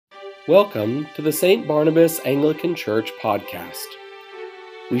Welcome to the St. Barnabas Anglican Church podcast.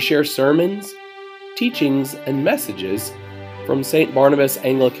 We share sermons, teachings, and messages from St. Barnabas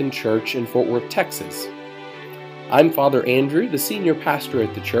Anglican Church in Fort Worth, Texas. I'm Father Andrew, the senior pastor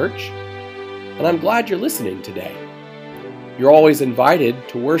at the church, and I'm glad you're listening today. You're always invited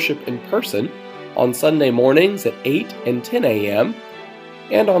to worship in person on Sunday mornings at 8 and 10 a.m.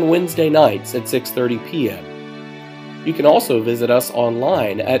 and on Wednesday nights at 6:30 p.m. You can also visit us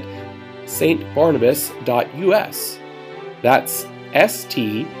online at stbarnabas.us. That's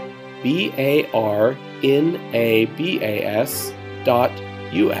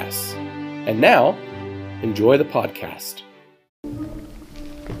stbarnabas.us. And now, enjoy the podcast. In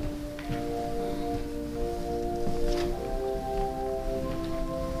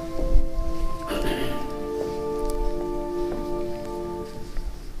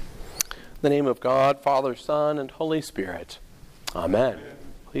the name of God, Father, Son, and Holy Spirit. Amen.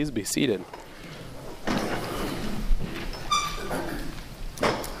 Please be seated.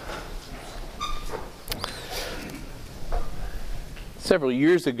 Several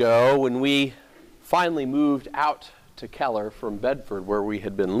years ago, when we finally moved out to Keller from Bedford, where we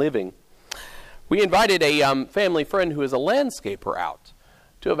had been living, we invited a family friend who is a landscaper out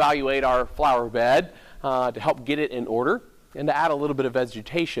to evaluate our flower bed, to help get it in order, and to add a little bit of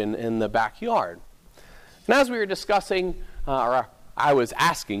vegetation in the backyard. And as we were discussing, I was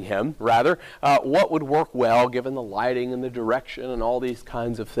asking him, what would work well given the lighting and the direction and all these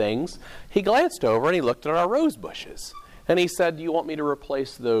kinds of things, he glanced over and he looked at our rose bushes. And he said, "Do you want me to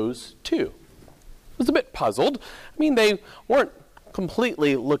replace those too?" I was a bit puzzled. I mean, they weren't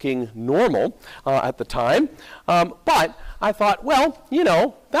completely looking normal at the time. But I thought,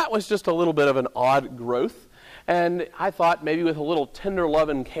 that was just a little bit of an odd growth. And I thought maybe with a little tender love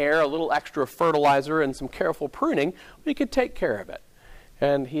and care, a little extra fertilizer and some careful pruning, we could take care of it.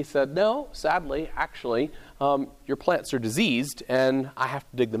 And he said, "No, sadly, actually, your plants are diseased and I have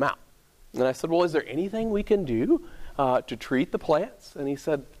to dig them out." And I said, "Well, is there anything we can do to treat the plants?" And he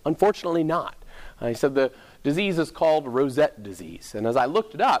said, "Unfortunately not." He said the disease is called rosette disease. And as I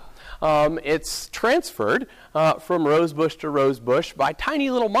looked it up, it's transferred from rose bush to rose bush by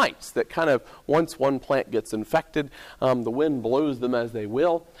tiny little mites that kind of, once one plant gets infected, the wind blows them as they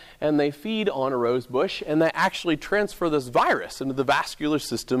will, and they feed on a rose bush, and they actually transfer this virus into the vascular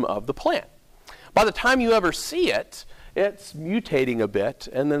system of the plant. By the time you ever see it, it's mutating a bit,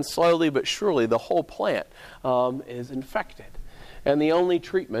 and then slowly but surely the whole plant is infected. And the only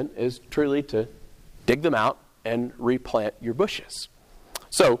treatment is truly to dig them out and replant your bushes.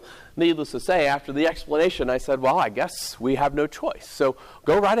 So, needless to say, after the explanation, I said, well, I guess we have no choice. So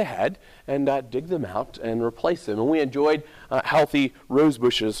go right ahead and dig them out and replace them. And we enjoyed healthy rose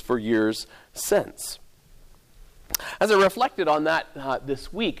bushes for years since. As I reflected on that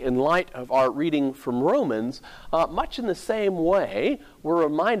this week in light of our reading from Romans, much in the same way, we're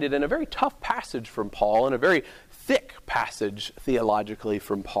reminded in a very tough passage from Paul, and a very thick passage theologically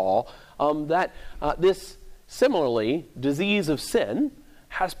from Paul, that this, similarly, disease of sin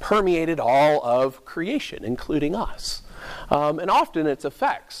has permeated all of creation, including us. And often its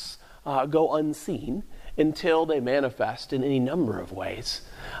effects go unseen until they manifest in any number of ways.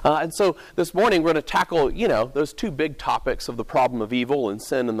 And so this morning we're going to tackle, those two big topics of the problem of evil and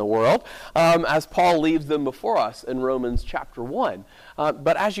sin in the world, as Paul leaves them before us in Romans chapter 1.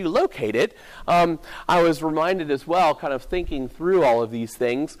 But as you locate it, I was reminded as well, kind of thinking through all of these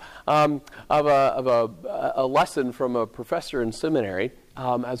things, of a lesson from a professor in seminary,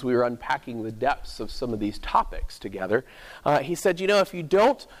 as we were unpacking the depths of some of these topics together. He said, if you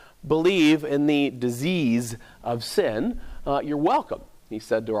don't believe in the disease of sin, you're welcome, he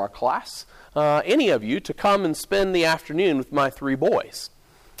said to our class, any of you, to come and spend the afternoon with my 3 boys.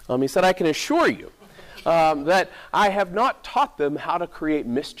 He said, I can assure you that I have not taught them how to create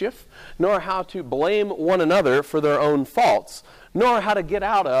mischief, nor how to blame one another for their own faults, nor how to get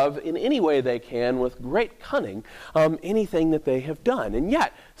out of, in any way they can, with great cunning, anything that they have done. And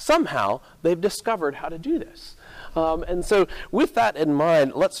yet, somehow, they've discovered how to do this. And so with that in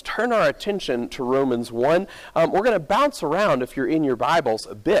mind, let's turn our attention to Romans 1. We're going to bounce around, if you're in your Bibles,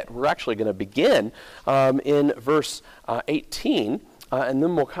 a bit. We're actually going to begin in verse 18, and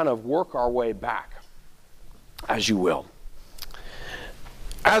then we'll kind of work our way back, as you will.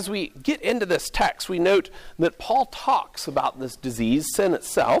 As we get into this text, we note that Paul talks about this disease, sin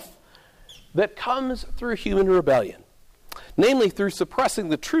itself, that comes through human rebellion, namely through suppressing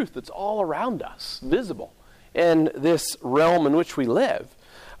the truth that's all around us, visible in this realm in which we live,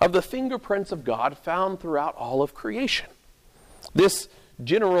 of the fingerprints of God found throughout all of creation. This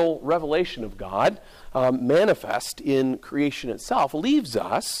general revelation of God manifest in creation itself leaves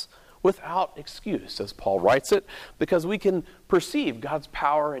us without excuse, as Paul writes it, because we can perceive God's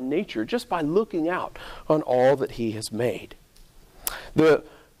power and nature just by looking out on all that he has made. The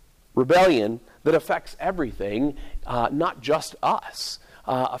rebellion that affects everything, not just us,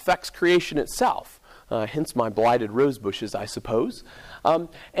 affects creation itself. Hence my blighted rose bushes, I suppose.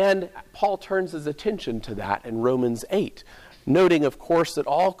 And Paul turns his attention to that in Romans 8, noting, of course, that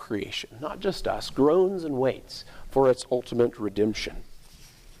all creation, not just us, groans and waits for its ultimate redemption.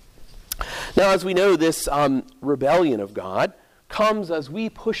 Now, as we know, this rebellion of God comes as we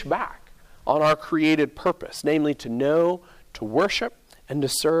push back on our created purpose, namely to know, to worship, and to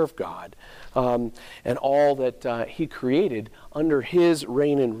serve God, and all that he created under his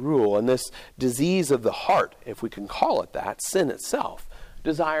reign and rule. And this disease of the heart, if we can call it that, sin itself,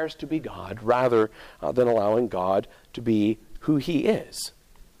 desires to be God rather than allowing God to be who he is.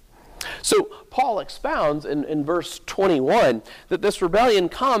 So Paul expounds in verse 21 that this rebellion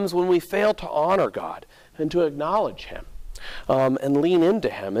comes when we fail to honor God and to acknowledge him and lean into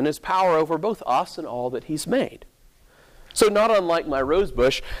him and his power over both us and all that he's made. So not unlike my rose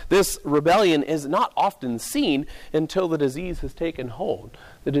bush, this rebellion is not often seen until the disease has taken hold,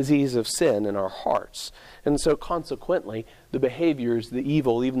 the disease of sin in our hearts. And so consequently, the behaviors, the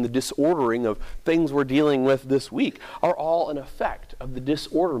evil, even the disordering of things we're dealing with this week are all an effect of the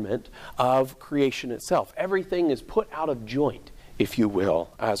disorderment of creation itself. Everything is put out of joint, if you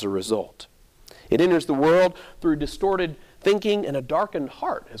will, as a result. It enters the world through distorted thinking and a darkened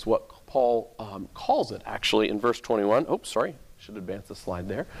heart, is what Paul calls it, actually, in verse 21. Oh, sorry, should advance the slide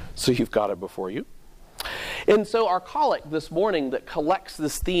there, so you've got it before you. And so our collect this morning that collects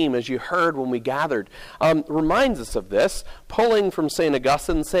this theme, as you heard when we gathered, reminds us of this, pulling from St.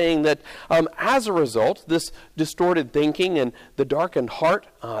 Augustine, saying that as a result, this distorted thinking and the darkened heart,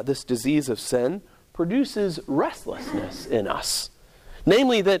 this disease of sin, produces restlessness in us.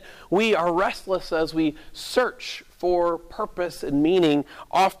 Namely, that we are restless as we search for purpose and meaning,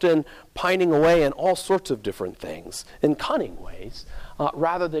 often pining away in all sorts of different things, in cunning ways,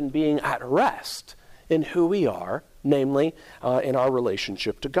 rather than being at rest in who we are, namely in our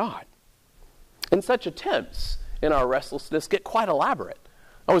relationship to God. And such attempts in our restlessness get quite elaborate.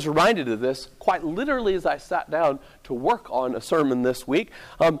 I was reminded of this quite literally as I sat down to work on a sermon this week,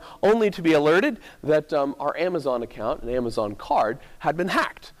 only to be alerted that our Amazon account and Amazon card had been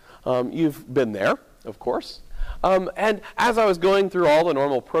hacked. You've been there, of course. And as I was going through all the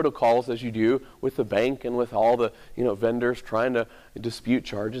normal protocols, as you do with the bank and with all the vendors trying to dispute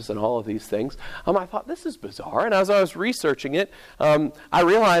charges and all of these things, I thought, this is bizarre. And as I was researching it, I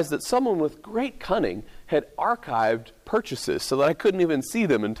realized that someone with great cunning had archived purchases so that I couldn't even see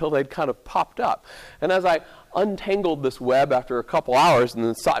them until they'd kind of popped up. And as I untangled this web after a couple hours and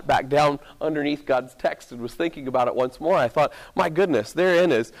then sat back down underneath God's text and was thinking about it once more, I thought, my goodness,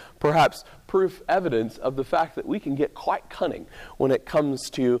 therein is perhaps proof evidence of the fact that we can get quite cunning when it comes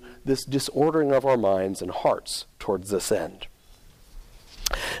to this disordering of our minds and hearts towards this end.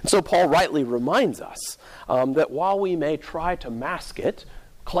 And so Paul rightly reminds us that while we may try to mask it,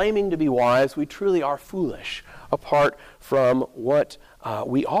 claiming to be wise, we truly are foolish apart from what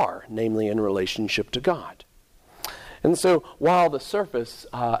we are, namely in relationship to God. And so while the surface,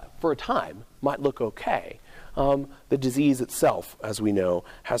 for a time, might look okay, the disease itself, as we know,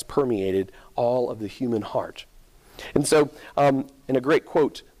 has permeated all of the human heart. And so, in a great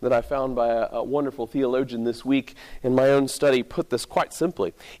quote that I found by a wonderful theologian this week in my own study, put this quite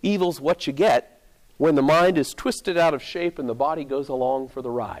simply: evil's what you get when the mind is twisted out of shape and the body goes along for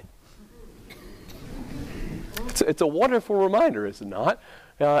the ride. It's a wonderful reminder, is it not?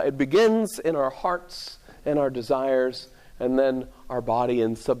 It begins in our hearts and our desires, and then our body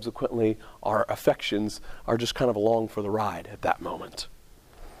and subsequently our affections are just kind of along for the ride at that moment.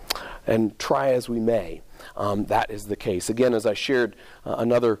 And try as we may, that is the case. Again, as I shared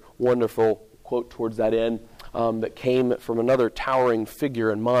another wonderful quote towards that end that came from another towering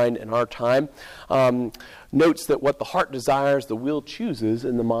figure in mind in our time, notes that what the heart desires, the will chooses,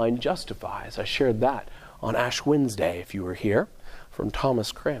 and the mind justifies. I shared that on Ash Wednesday, if you were here, from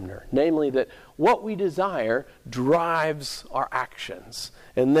Thomas Cranmer. Namely, that what we desire drives our actions,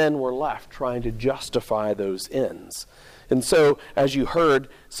 and then we're left trying to justify those ends. And so, as you heard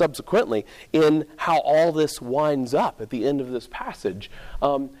subsequently, in how all this winds up at the end of this passage,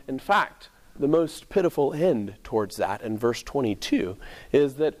 in fact, the most pitiful end towards that in verse 22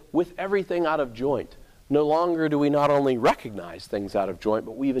 is that with everything out of joint, no longer do we not only recognize things out of joint,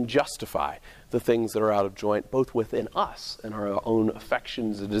 but we even justify the things that are out of joint, both within us and our own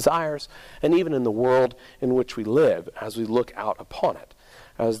affections and desires, and even in the world in which we live as we look out upon it,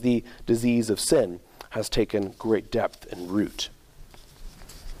 as the disease of sin has taken great depth and root.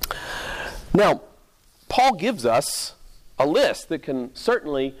 Now, Paul gives us a list that can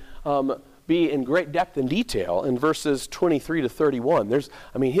certainly be in great depth and detail in verses 23 to 31.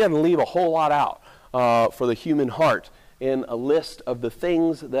 He doesn't leave a whole lot out for the human heart in a list of the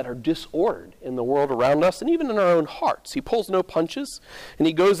things that are disordered in the world around us and even in our own hearts. He pulls no punches, and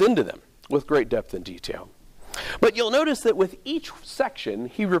he goes into them with great depth and detail. But you'll notice that with each section,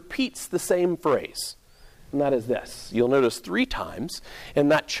 he repeats the same phrase, and that is this. You'll notice 3 times in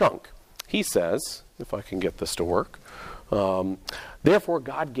that chunk, he says, if I can get this to work, therefore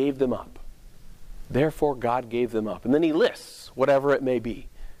God gave them up. Therefore God gave them up. And then he lists whatever it may be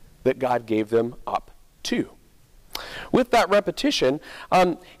that God gave them up to. With that repetition,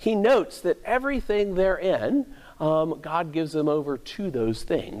 he notes that everything therein, God gives them over to those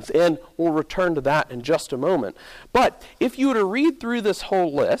things. And we'll return to that in just a moment. But if you were to read through this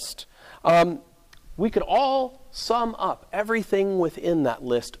whole list, we could all sum up everything within that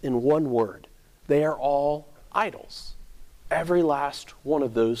list in one word. They are all idols. Every last one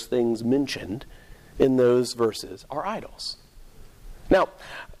of those things mentioned in those verses are idols. Now,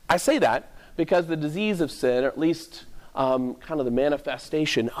 I say that because the disease of sin, or at least kind of the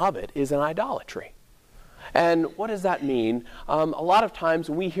manifestation of it, is an idolatry. And what does that mean? A lot of times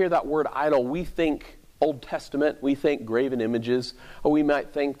when we hear that word idol, we think Old Testament, we think graven images, or we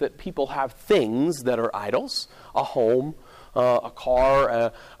might think that people have things that are idols, a home, a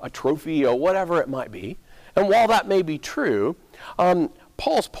car, a trophy, or whatever it might be. And while that may be true,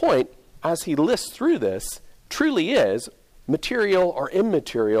 Paul's point, as he lists through this, truly is material or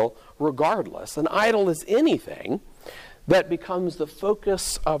immaterial regardless. An idol is anything that becomes the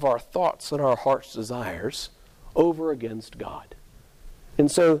focus of our thoughts and our heart's desires over against God. And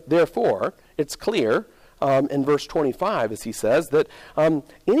so, therefore, it's clear in verse 25, as he says, that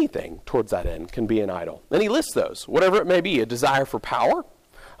anything towards that end can be an idol. And he lists those, whatever it may be, a desire for power,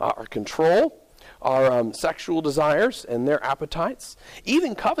 or control, our sexual desires and their appetites,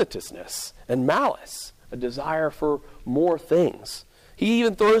 even covetousness and malice, a desire for more things. He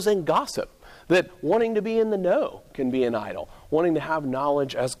even throws in gossip, that wanting to be in the know can be an idol, wanting to have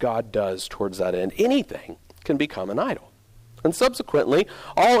knowledge as God does towards that end. Anything can become an idol. And subsequently,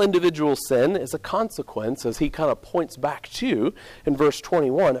 all individual sin is a consequence, as he kind of points back to in verse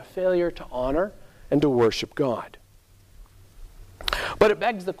 21, a failure to honor and to worship God. But it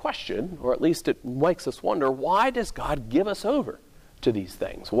begs the question, or at least it makes us wonder, why does God give us over to these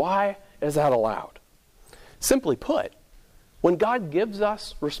things? Why is that allowed? Simply put, when God gives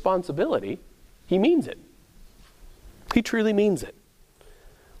us responsibility, he means it. He truly means it.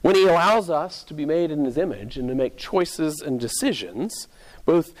 When he allows us to be made in his image and to make choices and decisions,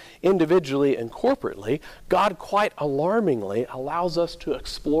 both individually and corporately, God quite alarmingly allows us to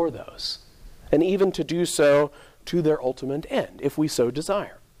explore those, and even to do so to their ultimate end, if we so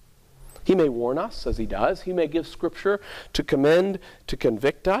desire. He may warn us, as he does. He may give Scripture to commend, to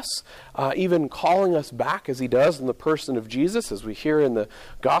convict us, even calling us back, as he does in the person of Jesus, as we hear in the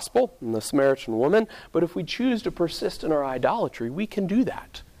Gospel, in the Samaritan woman. But if we choose to persist in our idolatry, we can do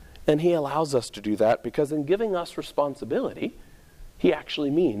that. And he allows us to do that because in giving us responsibility, he actually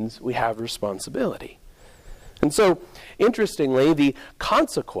means we have responsibility. And so, interestingly, the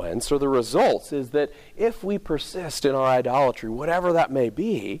consequence or the results is that if we persist in our idolatry, whatever that may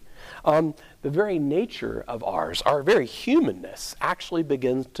be, the very nature of ours, our very humanness, actually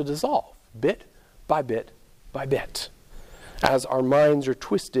begins to dissolve, bit by bit by bit, as our minds are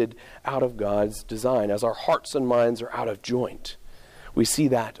twisted out of God's design, as our hearts and minds are out of joint. We see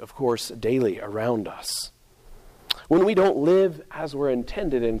that, of course, daily around us. When we don't live as we're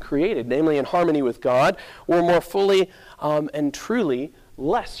intended and created, namely in harmony with God, we're more fully and truly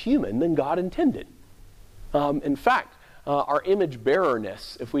less human than God intended. In fact, our image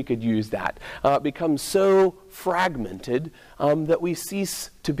bearerness, if we could use that, becomes so fragmented that we cease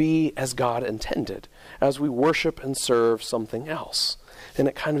to be as God intended, as we worship and serve something else. And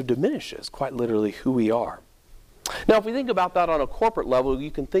it kind of diminishes, quite literally, who we are. Now, if we think about that on a corporate level,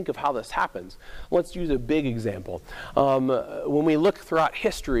 you can think of how this happens. Let's use a big example. When we look throughout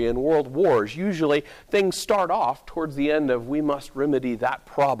history and world wars, usually things start off towards the end of we must remedy that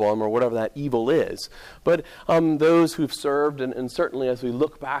problem or whatever that evil is. But those who've served, and certainly as we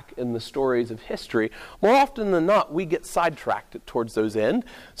look back in the stories of history, more often than not, we get sidetracked towards those end.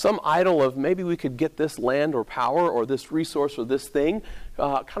 Some idol of maybe we could get this land or power or this resource or this thing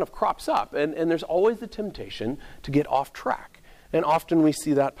kind of crops up. And there's always the temptation to get off track. And often we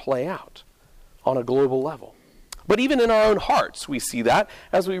see that play out on a global level. But even in our own hearts, we see that.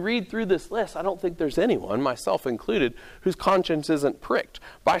 As we read through this list, I don't think there's anyone, myself included, whose conscience isn't pricked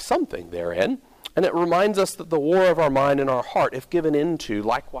by something therein. And it reminds us that the war of our mind and our heart, if given into,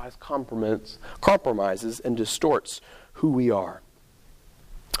 likewise compromises and distorts who we are.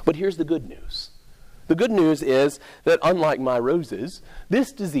 But here's the good news. The good news is that unlike my roses,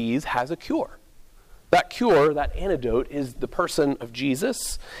 this disease has a cure. That cure, that antidote, is the person of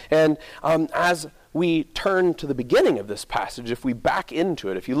Jesus. And as we turn to the beginning of this passage, if we back into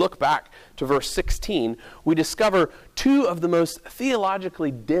it, if you look back to verse 16, we discover two of the most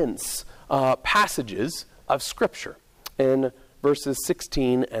theologically dense passages of Scripture in verses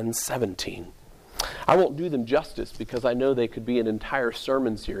 16 and 17. I won't do them justice because I know they could be an entire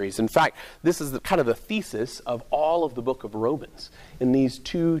sermon series. In fact, this is kind of the thesis of all of the book of Romans in these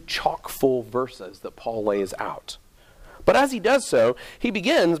two chock-full verses that Paul lays out. But as he does so, he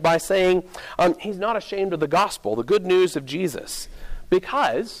begins by saying he's not ashamed of the gospel, the good news of Jesus,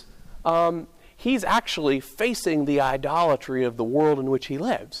 because he's actually facing the idolatry of the world in which he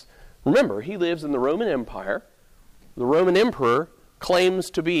lives. Remember, he lives in the Roman Empire. The Roman emperor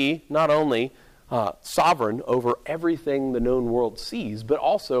claims to be not only sovereign over everything the known world sees, but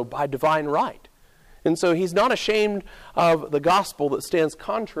also by divine right. And so he's not ashamed of the gospel that stands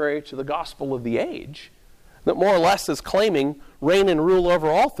contrary to the gospel of the age, that more or less is claiming reign and rule over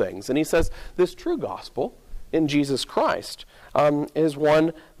all things. And he says this true gospel in Jesus Christ is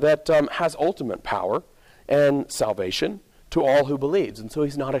one that has ultimate power and salvation to all who believes. And so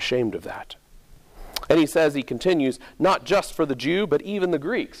he's not ashamed of that. And he says, he continues, not just for the Jew, but even the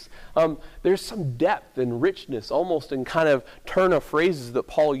Greeks. There's some depth and richness, almost in kind of turn of phrases that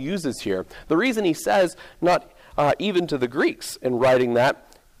Paul uses here. The reason he says not even to the Greeks in writing that,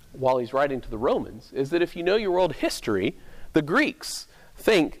 while he's writing to the Romans, is that if you know your world history, the Greeks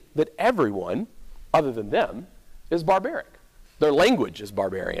think that everyone, other than them, is barbaric. Their language is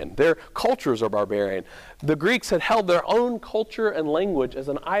barbarian. Their cultures are barbarian. The Greeks had held their own culture and language as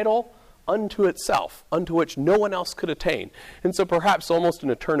an idol unto itself, unto which no one else could attain. And so perhaps almost in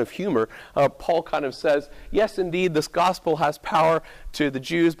a turn of humor, Paul kind of says, yes, indeed, this gospel has power to the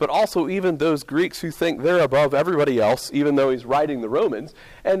Jews, but also even those Greeks who think they're above everybody else, even though he's writing the Romans,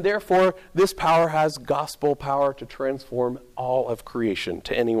 and therefore this power has gospel power to transform all of creation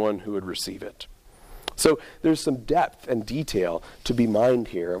to anyone who would receive it. So there's some depth and detail to be mined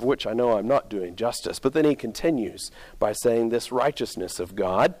here, of which I know I'm not doing justice. But then he continues by saying this righteousness of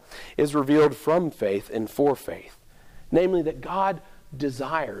God is revealed from faith and for faith. Namely, that God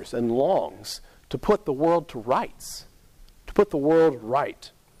desires and longs to put the world to rights, to put the world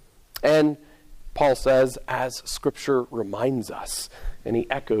right. And Paul says, as Scripture reminds us, and he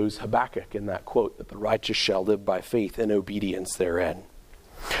echoes Habakkuk in that quote, that the righteous shall live by faith and obedience therein.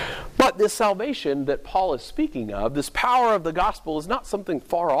 But this salvation that Paul is speaking of, this power of the gospel, is not something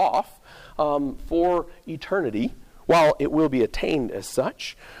far off for eternity, while it will be attained as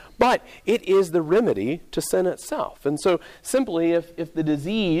such, but it is the remedy to sin itself. And so simply, if the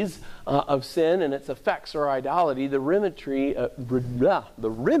disease of sin and its effects are idolatry, the remedy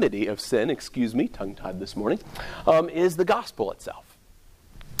of sin, tongue-tied this morning, is the gospel itself.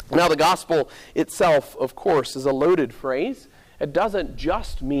 Now, the gospel itself, of course, is a loaded phrase. It doesn't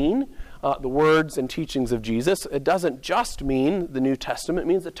just mean the words and teachings of Jesus. It doesn't just mean the New Testament. It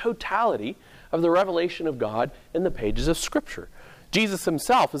means the totality of the revelation of God in the pages of Scripture. Jesus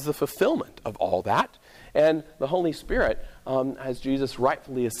himself is the fulfillment of all that. And the Holy Spirit, as Jesus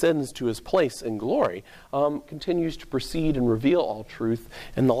rightfully ascends to his place in glory, continues to proceed and reveal all truth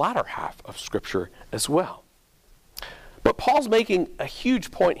in the latter half of Scripture as well. But Paul's making a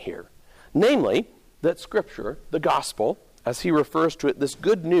huge point here, namely that Scripture, the gospel, as he refers to it, this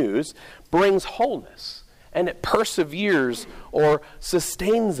good news brings wholeness, and it perseveres or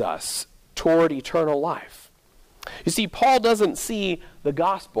sustains us toward eternal life. You see, Paul doesn't see the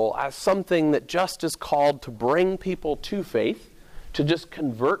gospel as something that just is called to bring people to faith, to just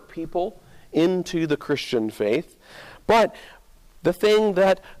convert people into the Christian faith, but the thing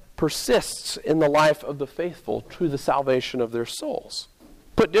that persists in the life of the faithful to the salvation of their souls.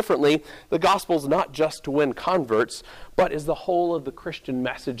 Put differently, the gospel is not just to win converts, but is the whole of the Christian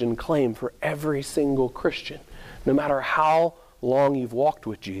message and claim for every single Christian, no matter how long you've walked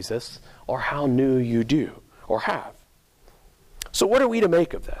with Jesus or how new you do or have. So what are we to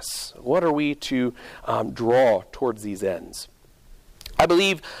make of this? What are we to draw towards these ends? I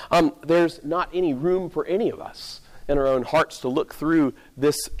believe there's not any room for any of us in our own hearts to look through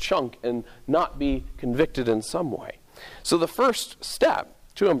this chunk and not be convicted in some way. So the first step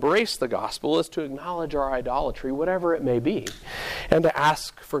to embrace the gospel is to acknowledge our idolatry, whatever it may be, and to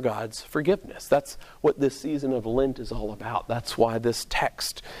ask for God's forgiveness. That's what this season of Lent is all about. That's why this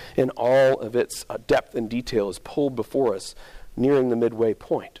text, in all of its depth and detail, is pulled before us, nearing the midway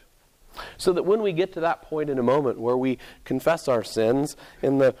point. So that when we get to that point in a moment where we confess our sins,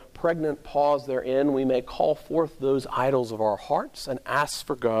 in the pregnant pause therein, we may call forth those idols of our hearts and ask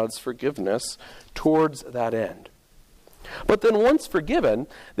for God's forgiveness towards that end. But then once forgiven,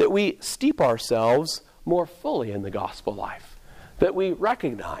 that we steep ourselves more fully in the gospel life. That we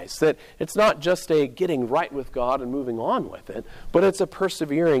recognize that it's not just a getting right with God and moving on with it, but it's a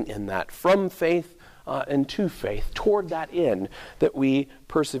persevering in that, from faith and to faith, toward that end, that we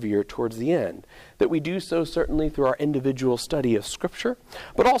persevere towards the end. That we do so certainly through our individual study of Scripture,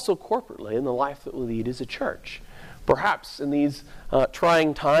 but also corporately in the life that we lead as a church. Perhaps in these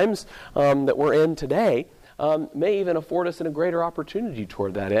trying times that we're in today, may even afford us a greater opportunity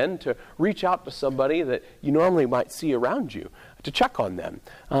toward that end to reach out to somebody that you normally might see around you, to check on them,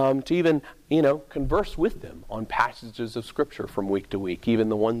 to even, converse with them on passages of Scripture from week to week, even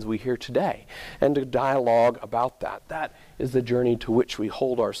the ones we hear today, and to dialogue about that. That is the journey to which we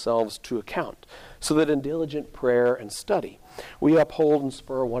hold ourselves to account, so that in diligent prayer and study, we uphold and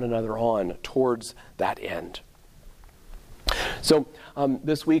spur one another on towards that end. So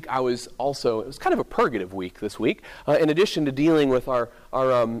this week it was kind of a purgative week this week. In addition to dealing with our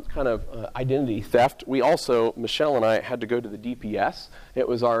identity theft, we also, Michelle and I, had to go to the DPS. It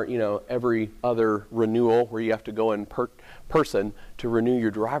was our, every other renewal where you have to go in person to renew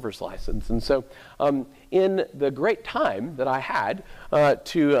your driver's license. And so in the great time that I had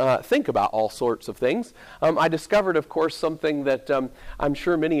to think about all sorts of things, I discovered, of course, something that I'm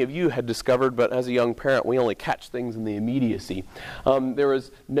sure many of you had discovered, but as a young parent, we only catch things in the immediacy. There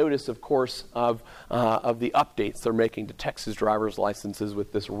was notice, of course, of the updates they're making to Texas driver's licenses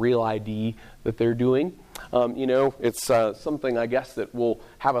with this Real ID that they're doing. It's something, I guess, that will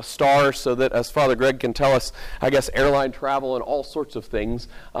have a star so that, as Father Greg can tell us, I guess airline travel and all sorts of things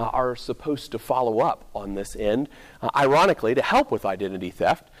are supposed to follow up on this end, ironically, to help with identity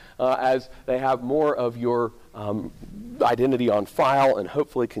theft, as they have more of your identity on file and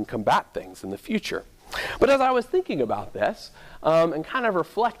hopefully can combat things in the future. But as I was thinking about this and kind of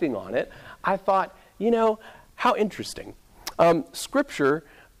reflecting on it, I thought, how interesting. Scripture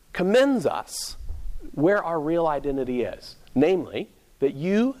commends us where our real identity is, namely that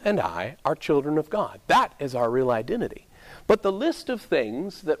you and I are children of God. That is our real identity. But the list of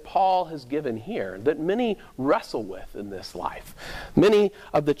things that Paul has given here that many wrestle with in this life, many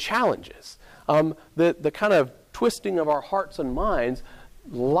of the challenges, the kind of twisting of our hearts and minds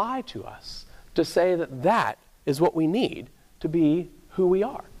lie to us to say that that is what we need to be who we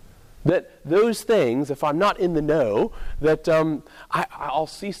are. That those things, if I'm not in the know, that I'll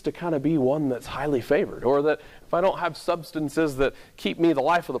cease to kind of be one that's highly favored. Or that if I don't have substances that keep me the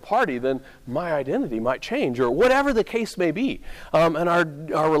life of the party, then my identity might change. Or whatever the case may be. And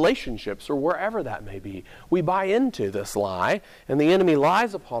our relationships, or wherever that may be. We buy into this lie, and the enemy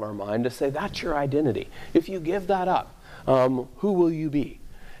lies upon our mind to say, that's your identity. If you give that up, who will you be?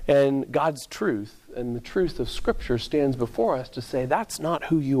 And God's truth and the truth of Scripture stands before us to say that's not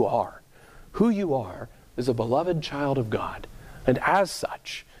who you are. Who you are is a beloved child of God. And as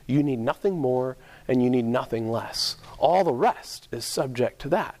such, you need nothing more and you need nothing less. All the rest is subject to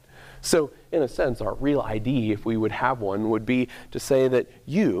that. So, in a sense, our real ID, if we would have one, would be to say that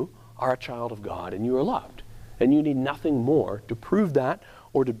you are a child of God and you are loved. And you need nothing more to prove that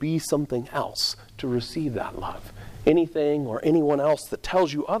or to be something else to receive that love. Anything or anyone else that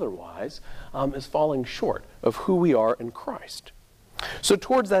tells you otherwise is falling short of who we are in Christ. So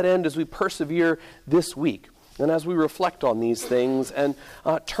towards that end, as we persevere this week, and as we reflect on these things and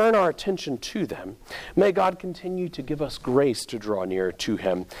turn our attention to them, may God continue to give us grace to draw near to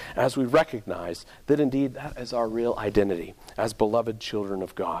Him as we recognize that indeed that is our real identity as beloved children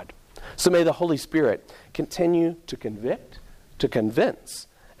of God. So may the Holy Spirit continue to convict, to convince,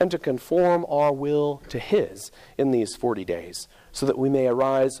 and to conform our will to His in these 40 days, so that we may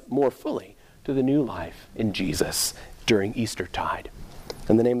arise more fully to the new life in Jesus during Eastertide.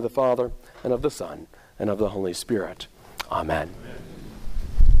 In the name of the Father, and of the Son, and of the Holy Spirit. Amen.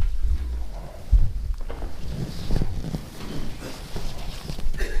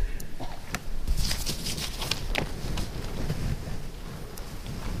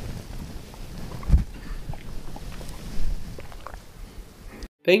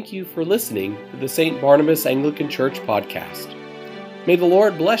 Thank you for listening to the St. Barnabas Anglican Church podcast. May the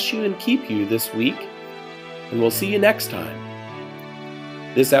Lord bless you and keep you this week, and we'll see you next time.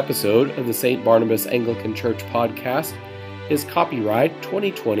 This episode of the St. Barnabas Anglican Church podcast is copyright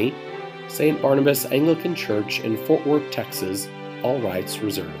 2020, St. Barnabas Anglican Church in Fort Worth, Texas, all rights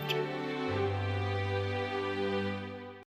reserved.